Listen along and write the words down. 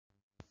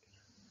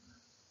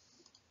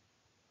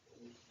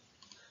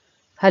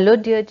Hello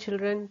dear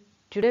children,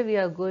 today we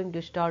are going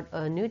to start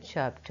a new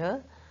chapter,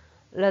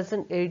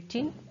 lesson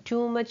 18,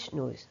 Too Much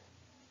Noise.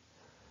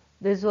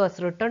 This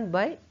was written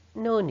by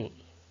Noni.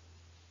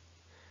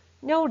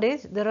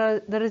 Nowadays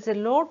there is a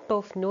lot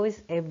of noise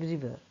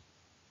everywhere.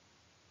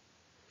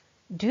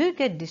 Do you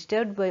get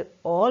disturbed by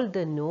all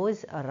the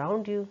noise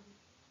around you?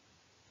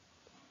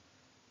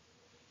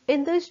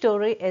 In this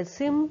story, a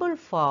simple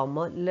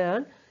farmer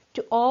learned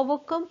to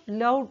overcome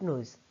loud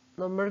noise.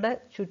 നമ്മളുടെ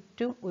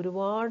ചുറ്റും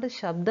ഒരുപാട്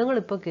ശബ്ദങ്ങൾ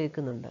ഇപ്പോൾ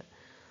കേൾക്കുന്നുണ്ട്.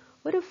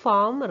 ഒരു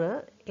farmer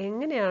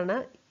എങ്ങനെയാണ്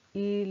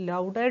ഈ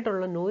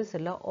ലൗഡായിട്ടുള്ള noise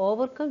എല്ലാം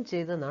ഓവർകം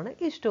ചെയ്തതെന്നാണ്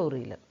ഈ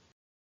സ്റ്റോറിയിൽ.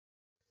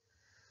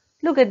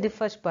 Look at the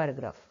first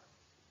paragraph.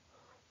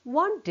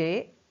 One day,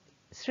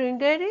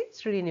 Sringeri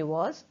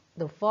Srinivas,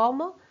 the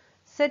farmer,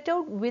 set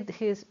out with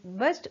his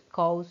best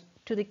cows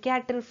to the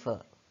cattle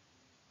fair.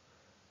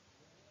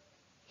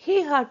 He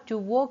had to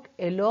walk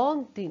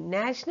along the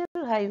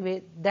national highway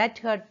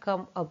that had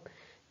come up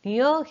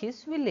near his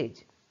village.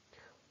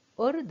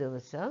 ഒരു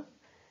ദിവസം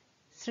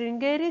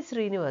ശൃംഗേരി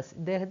ശ്രീനിവാസ്,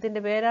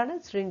 അദ്ദേഹത്തിൻ്റെ പേരാണ്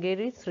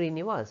ശൃംഗേരി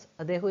ശ്രീനിവാസ്,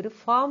 അദ്ദേഹം ഒരു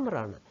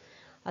ഫാമറാണ്.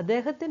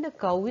 അദ്ദേഹത്തിൻ്റെ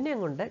കൗവിനെ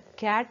കൊണ്ട്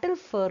കാറ്റിൽ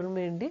ഫെയറിന്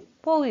വേണ്ടി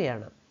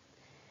പോവുകയാണ്.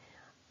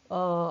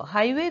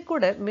 ഹൈവേ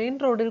കൂടെ, മെയിൻ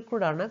റോഡിൽ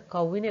കൂടാണ്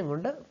കൗവിനെ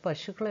കൊണ്ട്,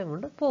 പശുക്കളെ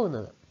കൊണ്ട്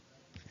പോകുന്നത്.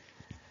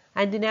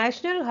 And the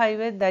national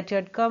highway that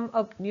had come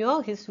up near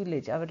his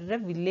village, അവരുടെ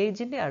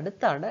വില്ലേജിൻ്റെ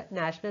അടുത്താണ്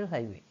national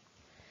highway.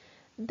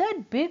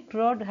 That big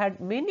road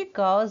had many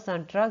cars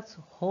and trucks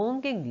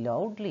ഹോങ്കിങ്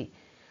loudly.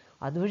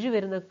 അതുവഴി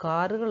വരുന്ന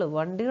കാറുകൾ,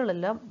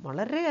 വണ്ടികളെല്ലാം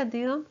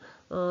വളരെയധികം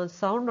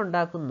സൗണ്ട്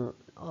ഉണ്ടാക്കുന്നു.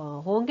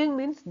 ഹോങ്കിങ്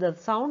means the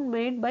sound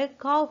made by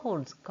car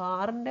horns.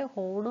 കാറിൻ്റെ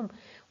ഹോണും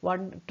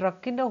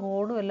ട്രക്കിൻ്റെ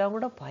ഹോണും എല്ലാം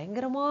കൂടെ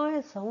ഭയങ്കരമായ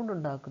സൗണ്ട്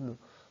ഉണ്ടാക്കുന്നു.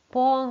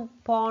 Pong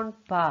porn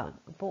പാങ്.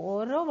 അപ്പോൾ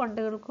ഓരോ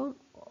വണ്ടികൾക്കും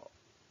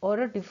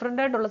ഓരോ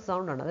ഡിഫറെൻ്റ് ആയിട്ടുള്ള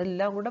സൗണ്ടാണ്,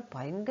 അതെല്ലാം കൂടെ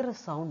ഭയങ്കര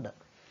sound.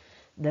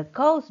 The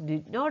cows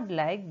did not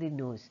like the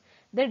noise.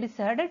 They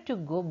decided to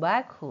go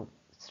back home.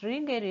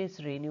 Sringeri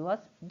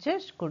Srinivas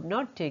just could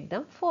not take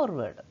them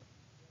forward.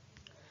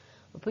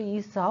 അപ്പോൾ ഈ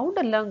സൗണ്ട്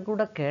എല്ലാം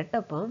കൂടെ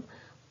കേട്ടപ്പം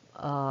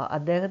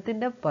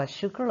അദ്ദേഹത്തിൻ്റെ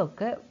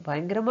പശുക്കളൊക്കെ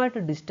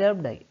ഭയങ്കരമായിട്ട്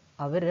ഡിസ്റ്റർബ്ഡായി.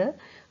 അവർ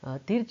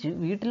തിരിച്ച്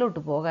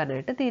വീട്ടിലോട്ട്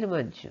പോകാനായിട്ട്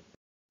തീരുമാനിച്ചു.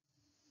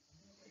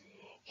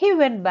 He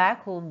went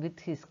back home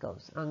with his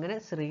cows. അങ്ങനെ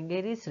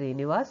ശൃംഗേരി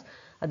ശ്രീനിവാസ്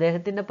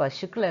അദ്ദേഹത്തിൻ്റെ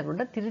പശുക്കളെ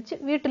കൊണ്ട് തിരിച്ച്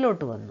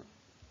വീട്ടിലോട്ട് വന്നു.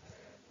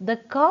 The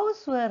cows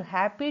were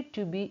happy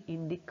to be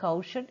in the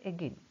cowshed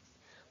again.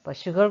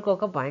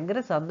 പശുക്കൾക്കൊക്കെ ഭയങ്കര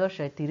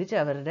സന്തോഷമായി, തിരിച്ച്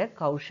അവരുടെ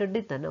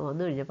കൗഷഡിൽ തന്നെ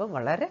വന്നു കഴിഞ്ഞപ്പോൾ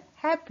വളരെ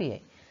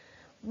ഹാപ്പിയായി.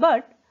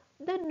 But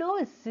the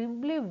noise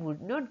simply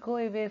would not go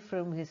away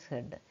from his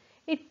head.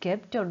 It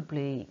kept on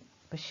playing.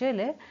 പക്ഷേ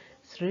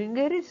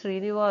ശൃംഗേരി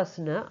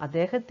ശ്രീനിവാസിന്,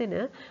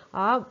 അദ്ദേഹത്തിന്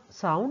ആ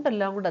സൗണ്ട്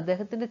എല്ലാം കൂടെ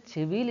അദ്ദേഹത്തിൻ്റെ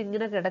ചെവിയിൽ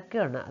ഇങ്ങനെ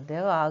കിടക്കുകയാണ്.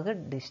 അദ്ദേഹം ആകെ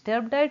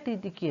ഡിസ്റ്റർബ്ഡായിട്ട്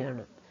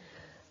ഇരിക്കുകയാണ്.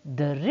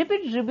 The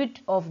ribbit ribbit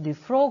of the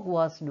frog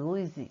was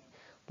noisy.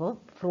 അപ്പോൾ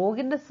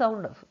ഫ്രോഗിൻ്റെ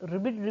സൗണ്ട്,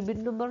 റിബിറ്റ്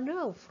റിബിറ്റ് എന്ന്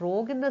പറഞ്ഞാൽ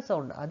ഫ്രോഗിൻ്റെ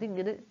സൗണ്ട്,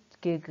 അതിങ്ങനെ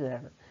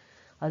കേൾക്കുകയാണ്.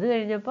 അത്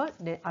കഴിഞ്ഞപ്പോൾ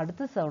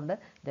അടുത്ത sound,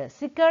 the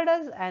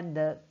സിക്കാഡാസ് and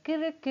the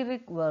Kirk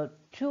Kirk were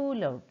to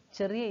loud.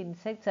 ചെറിയ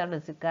ഇൻസെക്ട്സ് ആണ്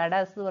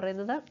സിക്കാഡാസ് എന്ന്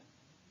പറയുന്നത്.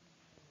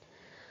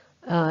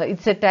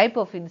 It's A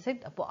type of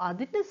insect. അപ്പോൾ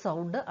അതിൻ്റെ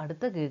സൗണ്ട്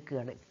അടുത്ത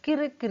കേൾക്കുകയാണ്,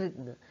 കിറിക് കിറിക്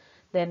എന്ന്.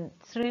 Then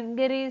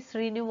Sringeri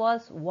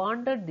Srinivas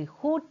wanted the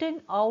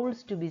ഹൂട്ടിംഗ്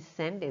owls to be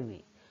send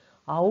away.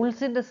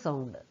 ഔൾസിൻ്റെ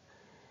sound.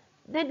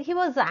 Then he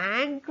was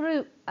angry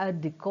at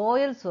the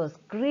coils were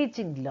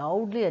screeching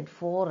loudly at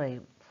 4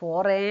 AM.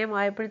 4 AM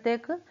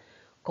ആയപ്പോഴത്തേക്ക്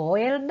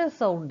കോയലിൻ്റെ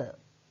sound,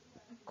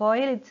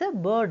 Koel it's A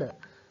bird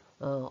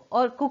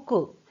or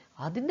Kuku,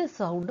 അതിൻ്റെ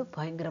sound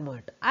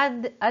ഭയങ്കരമായിട്ട്.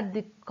 at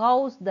the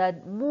cows that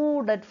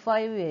moved at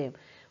 5 AM.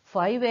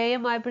 5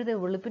 AM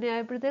ആയപ്പോഴത്തേക്ക്, വെളുപ്പിനെ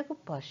ആയപ്പോഴത്തേക്ക്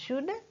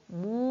പശുവിൻ്റെ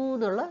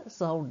മൂന്നുള്ള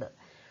sound.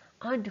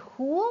 And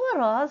whoever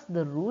asked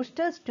the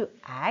roosters to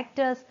act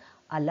as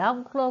alarm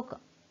clock.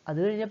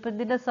 അത് കഴിഞ്ഞപ്പോൾ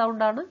എന്തിൻ്റെ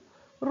സൗണ്ടാണ്?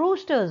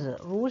 റൂസ്റ്റേഴ്സ്,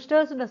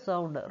 റൂസ്റ്റേഴ്സിൻ്റെ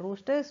സൗണ്ട്.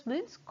 റൂസ്റ്റേഴ്സ്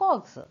means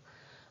Cox.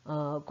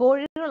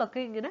 കോഴികളൊക്കെ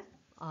ഇങ്ങനെ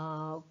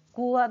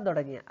കൂവാൻ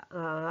തുടങ്ങി,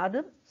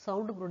 അതും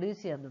സൗണ്ട് പ്രൊഡ്യൂസ്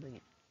ചെയ്യാൻ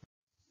തുടങ്ങി.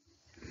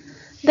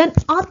 Then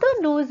other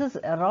noises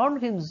around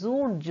him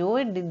soon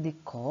joined in the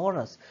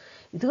chorus.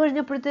 ഇത്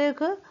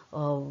കഴിഞ്ഞപ്പോഴത്തേക്ക്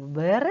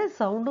വേറെ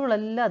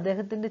സൗണ്ടുകളെല്ലാം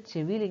അദ്ദേഹത്തിൻ്റെ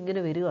ചെവിയിൽ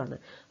ഇങ്ങനെ വരികയാണ്.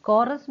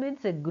 Chorus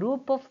means A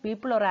group of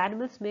people or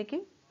animals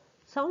making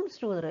sounds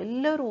together.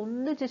 എല്ലാവരും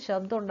ഒന്നിച്ച്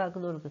ശബ്ദം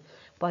ഉണ്ടാക്കുന്നവർക്ക്.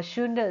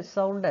 പശുവിൻ്റെ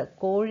സൗണ്ട്,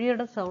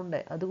 കോഴിയുടെ സൗണ്ട്,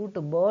 അതുകൂട്ട്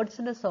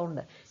ബേർഡ്സിൻ്റെ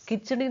സൗണ്ട്,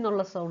 കിച്ചണിൽ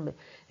നിന്നുള്ള സൗണ്ട്,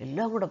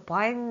 എല്ലാം കൂടെ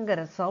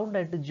ഭയങ്കര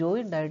സൗണ്ടായിട്ട്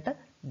ജോയിൻ്റ് ആയിട്ട്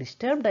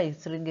ഡിസ്റ്റർബ്ഡായി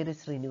Sringeri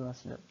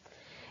ശ്രീനിവാസിന്.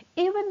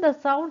 Even the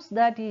sounds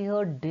that he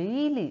heard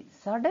daily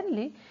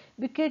suddenly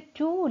became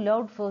too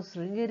loud for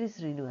Sringeri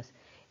Srinivas.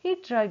 He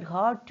tried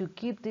hard to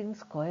keep things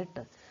quiet.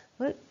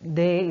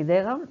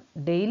 ഇദ്ദേഹം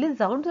ഡെയിലി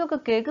സൗണ്ട്സ് ഒക്കെ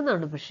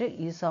കേൾക്കുന്നതാണ്, പക്ഷേ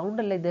ഈ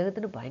സൗണ്ടല്ല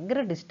ഇദ്ദേഹത്തിന് ഭയങ്കര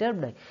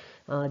ഡിസ്റ്റർബ്ഡായി.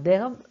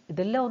 അദ്ദേഹം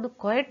ഇതെല്ലാം ഒന്ന്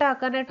ക്വയറ്റ്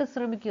ആക്കാനായിട്ട്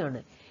ശ്രമിക്കുകയാണ്.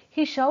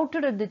 He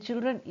shouted at the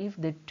children if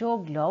the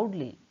talk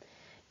loudly.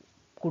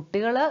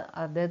 കുട്ടികൾ,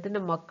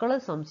 അദ്ദേഹത്തിൻ്റെ മക്കൾ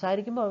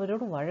സംസാരിക്കുമ്പോൾ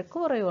അവരോട് വഴക്ക്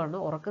പറയുവാണ്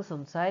ഉറക്കെ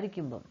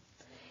സംസാരിക്കുമ്പോൾ.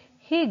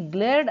 He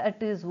glide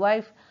at his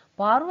wife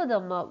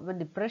Parvathamma when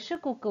the pressure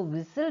cooker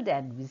whistled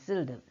and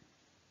whistled.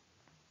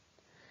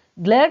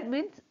 Glad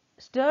means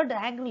stirred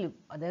angrily.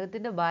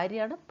 അദ്ദേഹത്തിൻ്റെ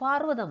ഭാര്യയാണ്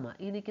പാർവതമ്മ.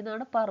 ഈ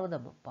നിൽക്കുന്നതാണ്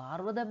പാർവതമ്മ.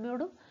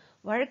 പാർവതമ്മയോടും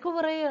വഴക്ക്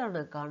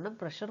പറയുകയാണ്. കാരണം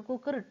പ്രഷർ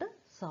കുക്കർ ഇട്ട്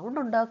സൗണ്ട്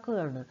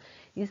ഉണ്ടാക്കുകയാണ്.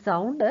 ഈ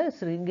സൗണ്ട്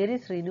ശൃംഗേരി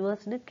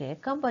ശ്രീനിവാസിന്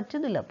കേൾക്കാൻ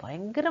പറ്റുന്നില്ല.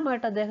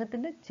 ഭയങ്കരമായിട്ട്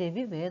അദ്ദേഹത്തിൻ്റെ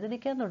ചെവി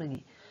വേദനിക്കാൻ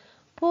തുടങ്ങി.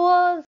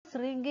 Poor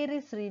Sringeri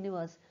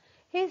Srinivas,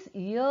 his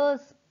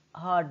ears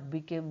heart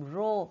became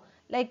raw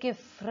like a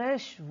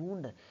fresh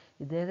wound.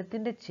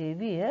 ഇദ്ദേഹത്തിൻ്റെ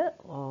ചെവിയെ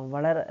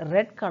വളരെ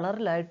റെഡ്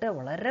കളറിലായിട്ട്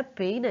വളരെ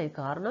പെയിനായി.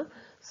 കാരണം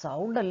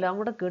സൗണ്ട് എല്ലാം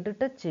കൂടെ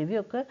കേട്ടിട്ട്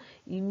ചെവിയൊക്കെ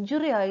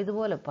ഇഞ്ചുറി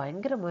ആയതുപോലെ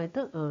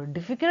ഭയങ്കരമായിട്ട്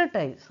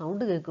ഡിഫിക്കൽട്ടായി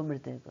sound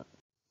കേൾക്കുമ്പോഴത്തേക്ക്.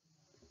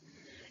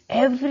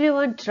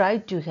 Everyone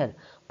tried to help.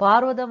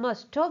 Parvathamma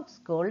stopped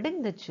scolding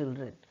the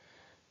children.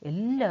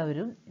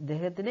 എല്ലാവരും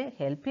ഇദ്ദേഹത്തിനെ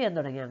ഹെൽപ്പ് ചെയ്യാൻ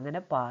തുടങ്ങി. അങ്ങനെ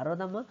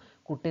പാർവതമ്മ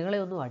കുട്ടികളെ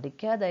ഒന്നും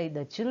അടിക്കാതായി.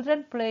 The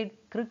children played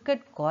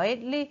cricket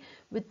quietly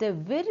with a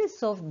very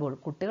soft ball.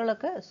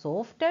 കുട്ടികളൊക്കെ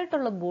സോഫ്റ്റ്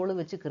ആയിട്ടുള്ള ബോൾ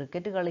വെച്ച്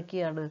ക്രിക്കറ്റ്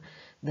കളിക്കുകയാണ്.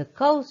 The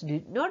cows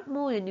did not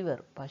move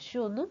anywhere. പശു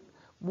ഒന്നും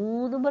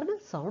മൂന്നും പറഞ്ഞ്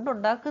സൗണ്ട്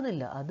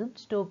ഉണ്ടാക്കുന്നില്ല, അതും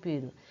സ്റ്റോപ്പ്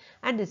ചെയ്തു.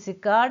 And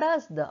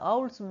സിക്കാഡാസ് the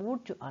owls move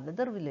to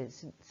another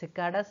village.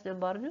 സിക്കാഡാസ് ഞാൻ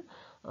പറഞ്ഞു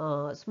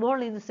സ്മോൾ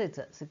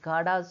ഇൻസെക്ട്സ്.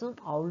 സിക്കാഡാസും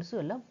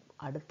ഔൾസും എല്ലാം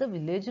അടുത്ത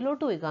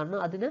വില്ലേജിലോട്ട് പോയി. കാരണം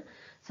അതിന്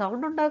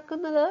സൗണ്ട്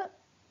ഉണ്ടാക്കുന്നത്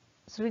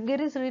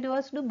ശൃംഗേരി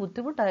ശ്രീനിവാസിന്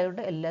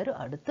ബുദ്ധിമുട്ടായതുകൊണ്ട് എല്ലാവരും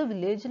അടുത്ത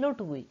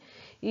വില്ലേജിലോട്ട് പോയി.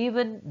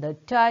 Even the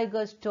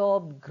tiger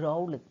stop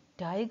ഗ്രൗളിങ്.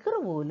 Tiger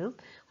പോലും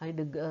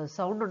അതിൻ്റെ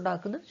സൗണ്ട്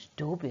ഉണ്ടാക്കുന്നത്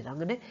സ്റ്റോപ്പ് ചെയ്തു.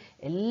 അങ്ങനെ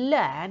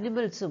എല്ലാ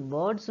ആനിമൽസും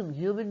ബേർഡ്സും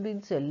ഹ്യൂമൻ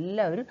ബീങ്സും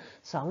എല്ലാവരും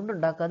സൗണ്ട്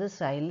ഉണ്ടാക്കാതെ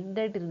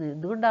സൈലൻ്റായിട്ടിരുന്നു.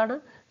 എന്തുകൊണ്ടാണ്?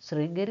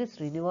 ശൃംഗേരി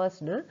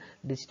ശ്രീനിവാസിന്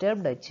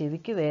ഡിസ്റ്റർബ്ഡായി,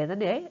 ചെവിക്ക്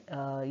വേദനയായി,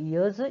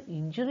 ഇയേഴ്സ്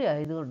ഇഞ്ചുറി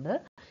ആയതുകൊണ്ട്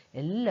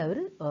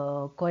എല്ലാവരും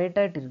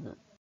ക്വയറ്റായിട്ടിരുന്നു.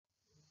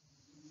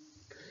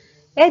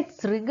 Yet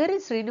Sringeri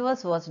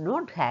Srinivas was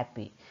not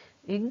happy.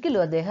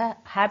 എങ്കിലും അദ്ദേഹം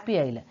ഹാപ്പി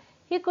ആയില്ല.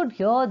 He could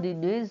hear the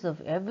noise of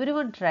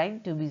everyone trying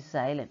to be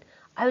silent.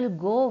 I will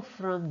go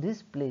from this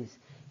place,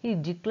 he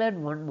declared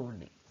one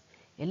morning.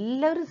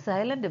 എല്ലാവരും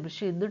silent.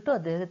 പക്ഷെ എന്നിട്ടും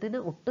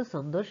അദ്ദേഹത്തിന് ഒട്ടും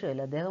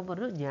സന്തോഷമായില്ല. അദ്ദേഹം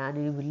പറഞ്ഞു, ഞാൻ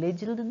ഈ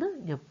വില്ലേജിൽ നിന്ന്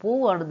ഞാൻ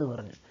പോവുകയാണെന്ന്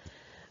പറഞ്ഞു.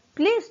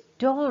 Please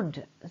don't,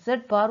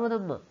 said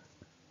Parvathamma.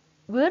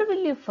 Where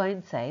will you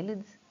find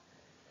silence?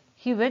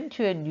 He went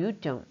to a new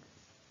town.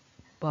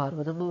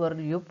 Parvathamma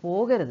പറഞ്ഞു, അയ്യോ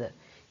പോകരുത്,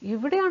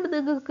 ഇവിടെയാണ്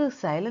നിങ്ങൾക്ക്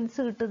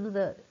സൈലൻസ്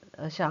കിട്ടുന്നത്,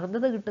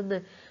 ശാന്തത കിട്ടുന്നത്.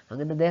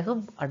 അങ്ങനെ അദ്ദേഹം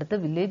അടുത്ത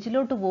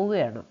വില്ലേജിലോട്ട്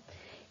പോവുകയാണ്.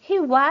 He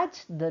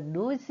watch the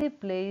noisy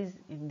place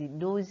in the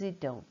noisy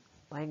town.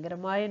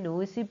 ഭയങ്കരമായ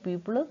നോയ്സി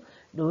പീപ്പിളും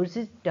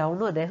നോയ്സി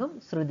ടൗണും അദ്ദേഹം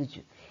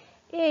ശ്രദ്ധിച്ചു.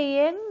 A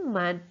young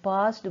man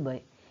passed by.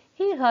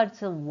 He had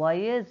some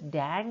wires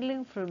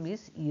dangling from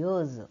his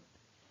years.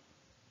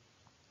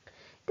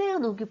 അദ്ദേഹം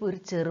നോക്കിയപ്പോൾ ഒരു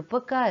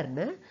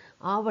ചെറുപ്പക്കാരന്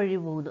ആ വഴി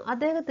പോകുന്നു.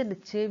 അദ്ദേഹത്തിൻ്റെ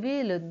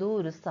ചെവിയിൽ എന്തോ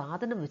ഒരു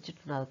സാധനം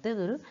വെച്ചിട്ടുണ്ട്.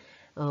 അകത്തേന്നൊരു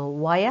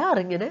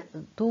വയറിങ്ങനെ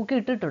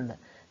തൂക്കിയിട്ടിട്ടുണ്ട്.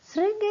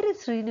 Sringeri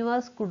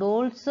Srinivas could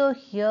also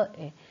here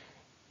A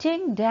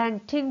ടിങ്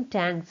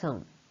ടാങ്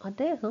സൗണ്ട്.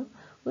 അദ്ദേഹം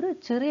ഒരു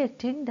ചെറിയ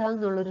ടിങ് ടാങ്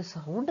എന്നുള്ളൊരു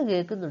സൗണ്ട്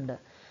കേൾക്കുന്നുണ്ട്.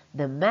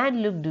 The man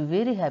looked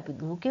very happy.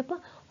 നോക്കിയപ്പോൾ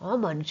ആ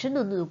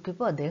മനുഷ്യനൊന്ന്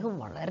നോക്കിയപ്പോൾ അദ്ദേഹം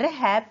വളരെ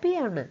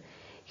ഹാപ്പിയാണ്.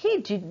 He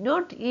did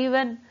not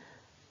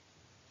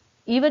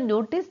even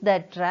notice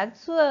that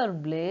tracks were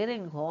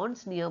ബ്ലെയറിംഗ്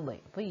horns near by.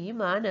 അപ്പോൾ ഈ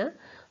മാന്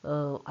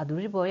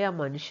അതുവഴി പോയ ആ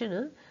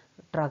മനുഷ്യന്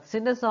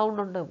ട്രക്സിൻ്റെ സൗണ്ട്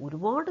ഉണ്ട്,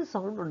 ഒരുപാട്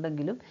സൗണ്ട്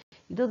ഉണ്ടെങ്കിലും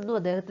ഇതൊന്നും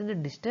അദ്ദേഹത്തിന്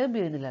ഡിസ്റ്റർബ്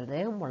ചെയ്യുന്നില്ല.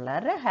 അദ്ദേഹം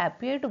വളരെ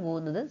ഹാപ്പി ആയിട്ട്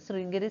പോകുന്നത്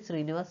ശൃംഗേരി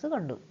ശ്രീനിവാസ്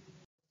കണ്ടു.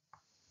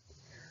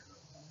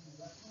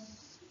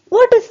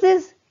 What is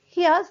this?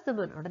 He asked the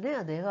man. ഉടനെ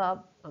അദ്ദേഹം ആ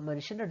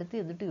മനുഷ്യൻ്റെ അടുത്ത്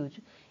എന്നിട്ട്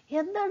ചോദിച്ചു,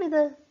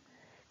 എന്താണിത്?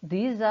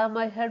 These are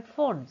my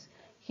headphones.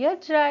 Here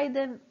try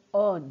then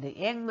on. The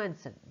young man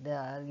Z. The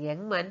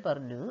young man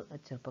പറഞ്ഞു,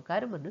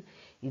 ചെറുപ്പക്കാരൻ പറഞ്ഞു,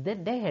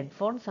 ഇതെൻ്റെ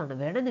ഹെഡ്ഫോൺസ് ആണ്,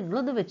 വേണേ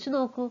നിങ്ങളൊന്ന് വെച്ച്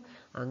നോക്കൂ.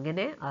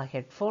 അങ്ങനെ ആ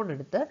ഹെഡ്ഫോൺ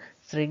എടുത്ത്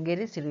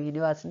ശൃംഗേരി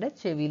ശ്രീനിവാസിൻ്റെ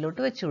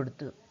ചെവിയിലോട്ട് വെച്ചു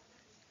കൊടുത്തു.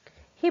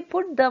 He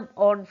put them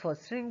on four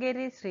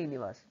Sringeri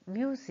Srinivas.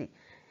 Music,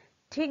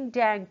 ടിങ്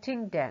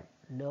tongue,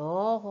 no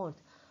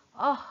horns.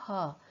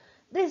 Aaha,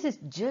 this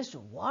is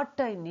just what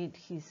I need,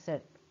 he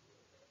said.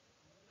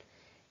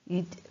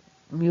 ഈ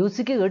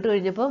മ്യൂസിക് കേട്ട്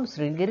കഴിഞ്ഞപ്പം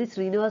ശൃംഗേരി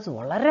ശ്രീനിവാസ്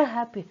വളരെ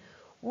ഹാപ്പി.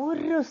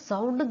 ഒരു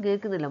സൗണ്ടും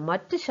കേൾക്കുന്നില്ല.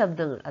 മറ്റ്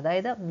ശബ്ദങ്ങൾ,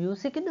 അതായത്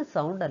മ്യൂസിക്കിൻ്റെ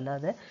സൗണ്ട്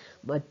അല്ലാതെ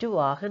മറ്റു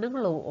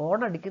വാഹനങ്ങൾ ഓൺ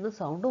അടിക്കുന്ന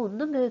സൗണ്ട്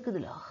ഒന്നും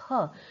കേൾക്കുന്നില്ല. ആഹാ,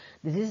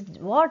 this is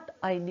what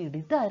I need.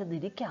 ഇതായിരുന്നു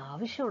എനിക്ക്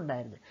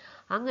ആവശ്യമുണ്ടായിരുന്നത്.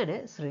 അങ്ങനെ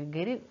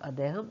ശൃംഗേരി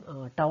അദ്ദേഹം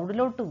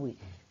ടൗണിലോട്ട് പോയി.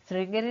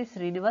 Sringeri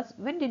Srinivas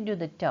went in to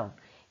the town.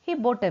 He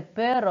boat A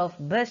pair of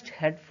best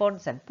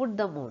headphones and put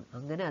them on.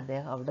 അങ്ങനെ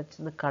അദ്ദേഹം അവിടെ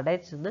ചെന്ന്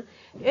കടയിൽ ചെന്ന്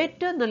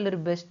ഏറ്റവും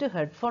നല്ലൊരു ബെസ്റ്റ്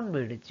ഹെഡ്ഫോൺ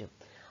മേടിച്ചു.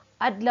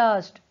 At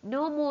last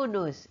no more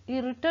noise. He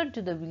return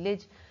to the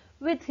village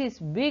with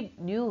his big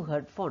new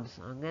headphones.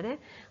 അങ്ങനെ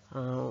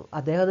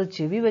അദ്ദേഹം അത്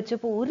ചെവി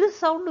വെച്ചപ്പോൾ ഒരു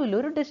സൗണ്ടും ഇല്ല,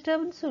 ഒരു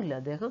ഡിസ്റ്റർബൻസും ഇല്ല.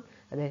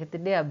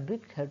 അദ്ദേഹത്തിൻ്റെ ആ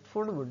ബിഗ്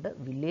ഹെഡ്ഫോണും കൊണ്ട്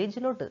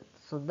വില്ലേജിലോട്ട്,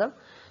 സ്വന്തം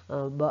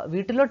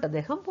വീട്ടിലോട്ട്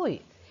അദ്ദേഹം പോയി.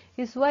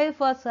 His wife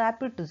was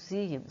happy to see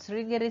him.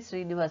 Sringeri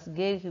Srinivas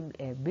gave him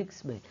A big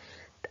smile.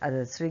 അത്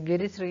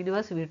ശൃംഗേരി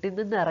ശ്രീനിവാസ് വീട്ടിൽ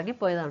നിന്ന്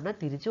ഇറങ്ങിപ്പോയതാണ്.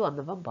 തിരിച്ചു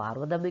വന്നപ്പം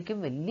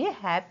പാർവതമ്മയ്ക്കും വലിയ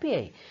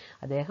ഹാപ്പിയായി.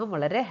 അദ്ദേഹം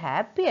വളരെ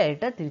ഹാപ്പി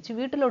ആയിട്ട് തിരിച്ച്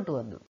വീട്ടിലോട്ട്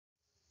വന്നു.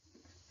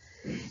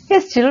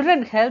 His children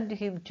helped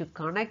him to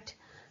connect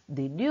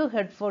the new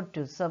headphone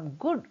to some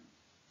good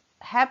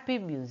happy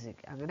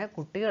music. അങ്ങനെ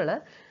കുട്ടികൾ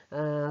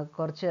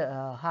കുറച്ച്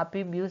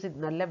ഹാപ്പി മ്യൂസിക്,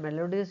 നല്ല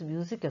melodious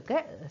മ്യൂസിക്കൊക്കെ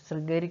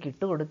ശൃംഗേരിക്ക്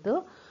ഇട്ടുകൊടുത്തു.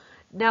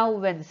 Now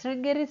when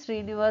Sringeri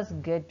Srinivas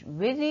get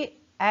very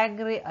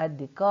angry at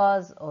the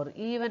cars or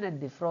even at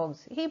the frogs,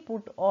 he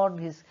put on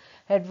his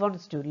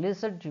headphones to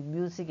listen to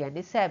music and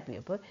is happy.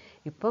 അപ്പോൾ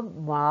ഇപ്പം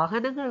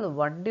വാഹനങ്ങൾ,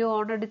 വണ്ടി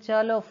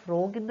ഓണടിച്ചാലോ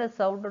ഫ്രോഗിൻ്റെ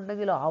sound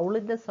ഉണ്ടെങ്കിലോ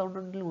ഔളിൻ്റെ sound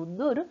ഉണ്ടെങ്കിലോ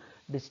ഒന്നും ഒരു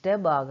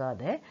disturb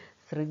ആകാതെ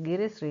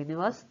ശൃംഗേരി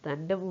ശ്രീനിവാസ്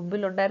തൻ്റെ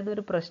മുമ്പിലുണ്ടായിരുന്ന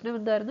ഒരു പ്രശ്നം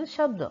എന്തായിരുന്നു?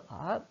 ശബ്ദം.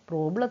 ആ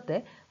പ്രോബ്ലത്തെ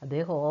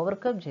അദ്ദേഹം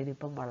ഓവർകം ചെയ്ത്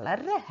ഇപ്പം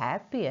വളരെ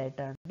ഹാപ്പി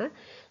ആയിട്ടാണ്,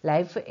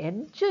 ലൈഫ്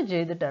എൻജോയ്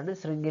ചെയ്തിട്ടാണ്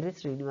ശൃംഗേരി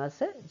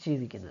ശ്രീനിവാസ്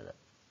ജീവിക്കുന്നത്.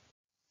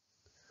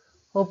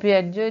 Hope you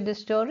enjoyed the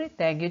story.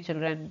 Thank you,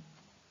 children.